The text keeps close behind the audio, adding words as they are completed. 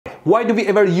Why do we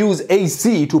ever use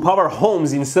AC to power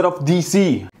homes instead of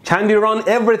DC? Can we run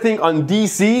everything on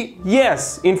DC?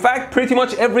 Yes. In fact, pretty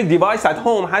much every device at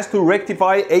home has to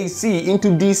rectify AC into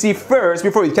DC first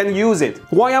before it can use it.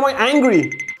 Why am I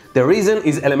angry? The reason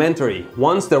is elementary.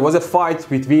 Once there was a fight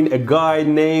between a guy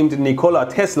named Nikola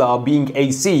Tesla being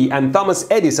AC and Thomas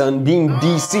Edison being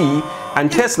DC, and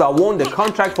Tesla won the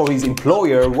contract for his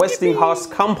employer Westinghouse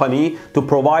company to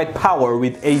provide power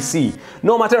with AC.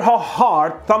 No matter how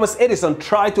hard Thomas Edison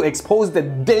tried to expose the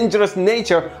dangerous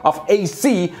nature of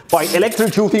AC by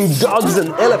electrocuting dogs and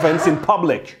elephants in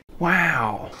public.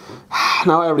 Wow.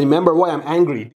 Now I remember why I'm angry.